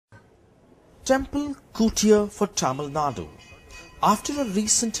temple courtier for Tamil Nadu. After a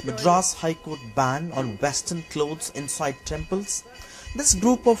recent Madras High Court ban on Western clothes inside temples, this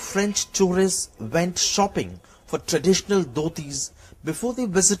group of French tourists went shopping for traditional dhotis before they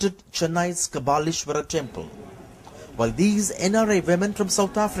visited Chennai's Kabalishwara temple. While these NRI women from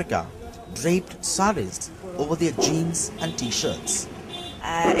South Africa draped saris over their jeans and t-shirts.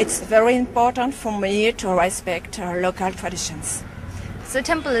 It's very important for me to respect local traditions. So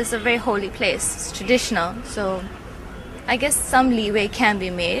temple is a very holy place. It's traditional, so I guess some leeway can be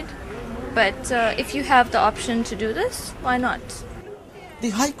made. But if you have the option to do this, why not?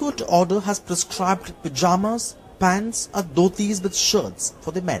 The High Court order has prescribed pajamas, pants or dhotis with shirts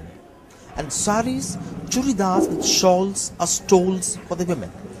for the men, and saris, churidars with shawls or stoles for the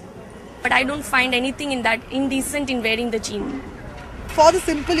women. But I don't find anything in that indecent in wearing the jean. For the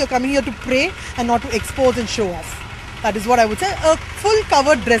simple, you're coming here to pray and not to expose and show off. That is what I would say. A full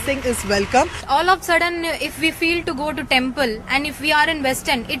covered dressing is welcome. All of a sudden, if we feel to go to temple and if we are in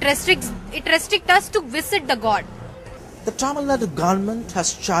Western, it restricts us to visit the God. The Tamil Nadu government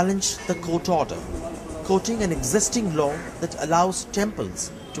has challenged the court order, quoting an existing law that allows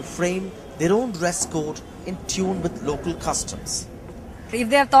temples to frame their own dress code in tune with local customs. If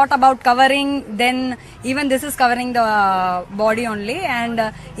they have thought about covering, then even this is covering the body only,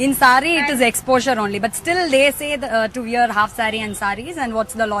 and in sari it is exposure only. But still they say to wear half sari and saris, and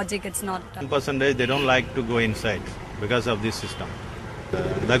what's the logic? It's not. 10% they don't like to go inside because of this system.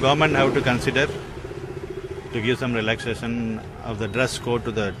 The government have to consider to give some relaxation of the dress code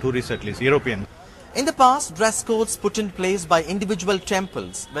to the tourists, at least European. In the past, dress codes put in place by individual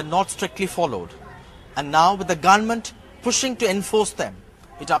temples were not strictly followed. And now with the government pushing to enforce them,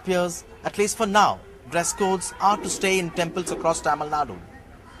 it appears, at least for now, dress codes are to stay in temples across Tamil Nadu.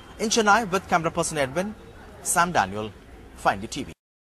 In Chennai, with camera person Edwin, Sam Daniel, Find NDTV.